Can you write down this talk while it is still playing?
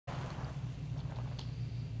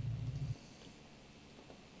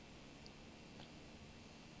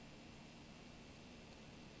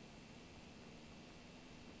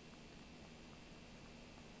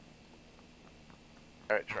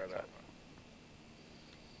Alright, try that.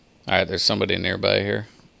 Alright, there's somebody nearby here.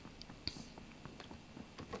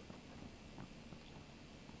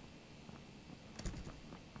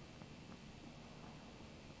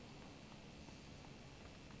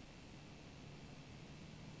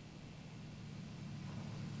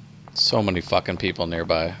 So many fucking people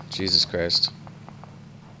nearby. Jesus Christ.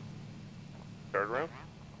 Third round?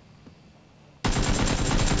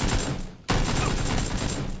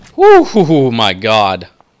 Woo, my God.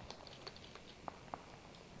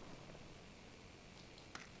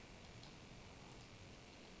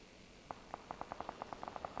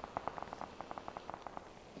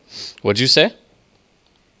 What'd you say? I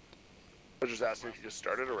was just asking if you just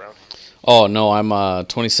started a round. Oh, no, I'm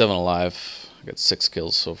 27 alive. I got 6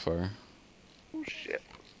 kills so far. Oh, shit.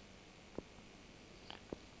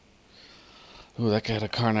 Ooh, that guy had a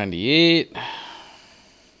car 98.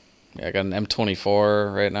 Yeah, I got an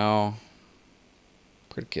M24 right now.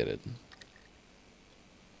 Pretty kitted.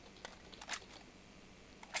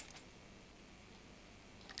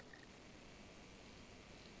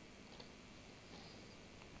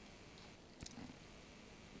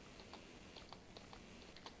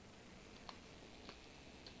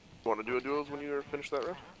 You want to do a duels when you finish that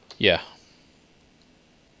round? Yeah.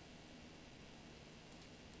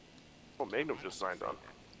 Oh, Magnum just signed on.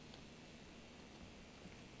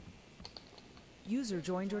 User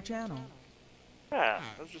joined your channel. Ah,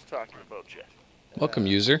 I was just talking about you. Welcome,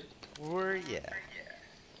 user. Were ya?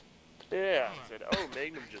 Yeah, I said, oh,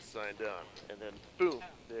 Magnum just signed on. And then, boom,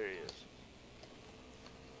 there he is.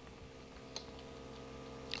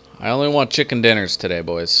 I only want chicken dinners today,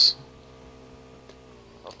 boys.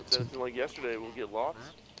 Well, if it's anything like yesterday, we'll get lots.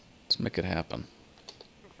 Let's make it happen.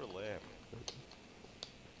 For lamb.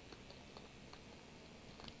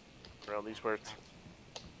 Around these parts.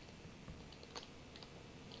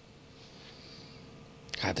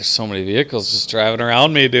 God, there's so many vehicles just driving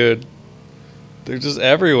around me, dude. They're just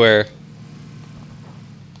everywhere.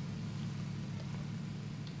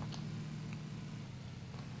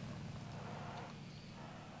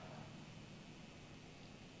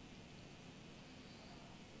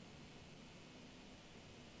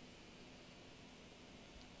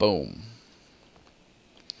 Boom.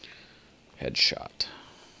 Headshot.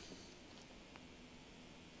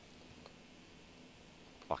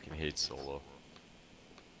 Fucking hate solo.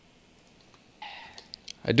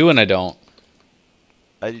 I do and I don't.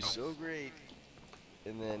 I do so great,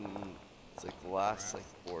 and then it's like the last like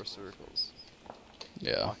 4 circles.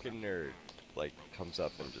 Yeah. Fucking nerd like comes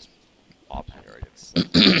up and just pops me right against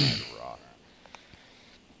the rock.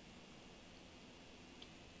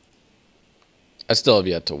 I still have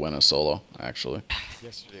yet to win a solo, actually.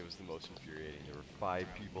 Yesterday was the most infuriating. There were 5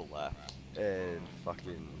 people left, and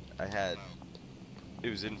fucking it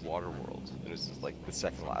was in Waterworld, and it was just like the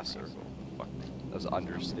second last circle. Fuck, I was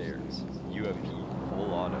under stairs. UMP,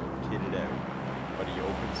 full auto, kitted out, but he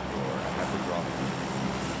opens the door. I have to drop it.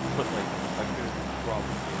 But like, I'm gonna drop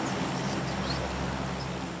it in 6 or 7 rounds,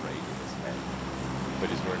 like, right in his head. But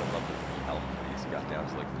he's wearing a level 3 helmet, but he's got down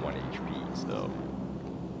to like 1 HP, so.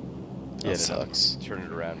 That sucks. Turn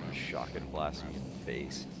it around and shotgun blast me in the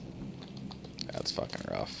face. That's fucking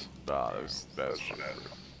rough. Ah, that was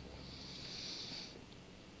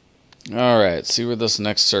Alright, see where this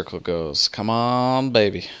next circle goes. Come on,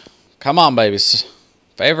 baby. Come on, babies.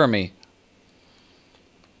 Favor me.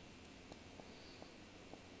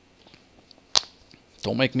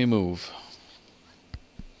 Don't make me move.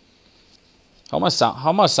 How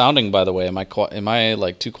am I sounding, by the way? Am I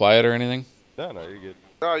like too quiet or anything? No, you're good.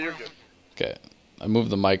 Oh, you're good. Okay. I moved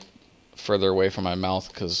the mic further away from my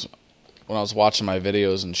mouth because when I was watching my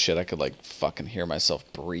videos and shit, I could like fucking hear myself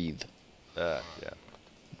breathe. Yeah. Yeah.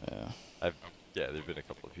 There've been a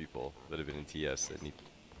couple of people that have been in TS that need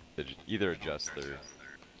to either adjust their.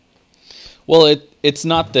 Well, it's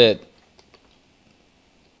not that.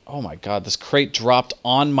 Oh my God! This crate dropped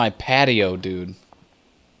on my patio, dude.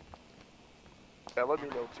 Yeah, let me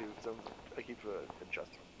know too, because I keep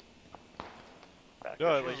adjusting. Back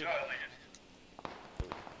No, issues. I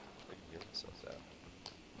can hear myself out.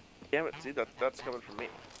 Damn it, see, that's coming from me.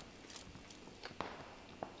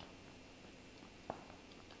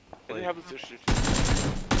 I didn't have this issue.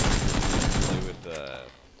 Play with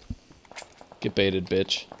Get baited,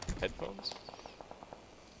 bitch. headphones.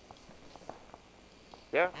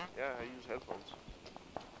 Yeah, I use headphones.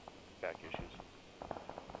 Back issues. I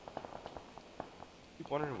keep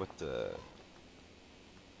wondering what the.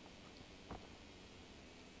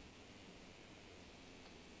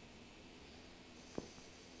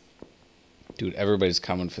 Dude, everybody's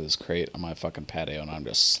coming for this crate on my fucking patio, and I'm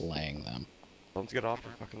just slaying them. Someone's get off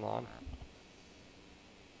their fucking lawn.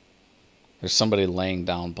 There's somebody laying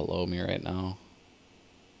down below me right now.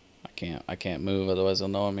 I can't move, otherwise they'll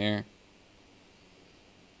know I'm here.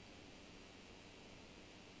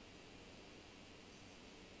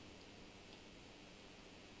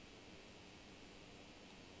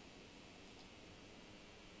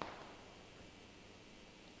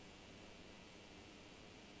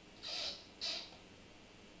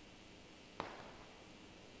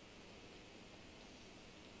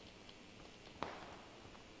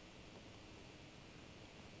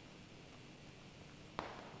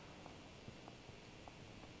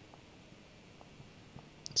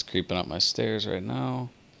 It's creeping up my stairs right now.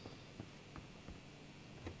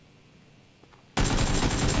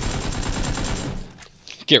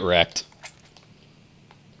 Get wrecked.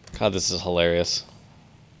 God, this is hilarious.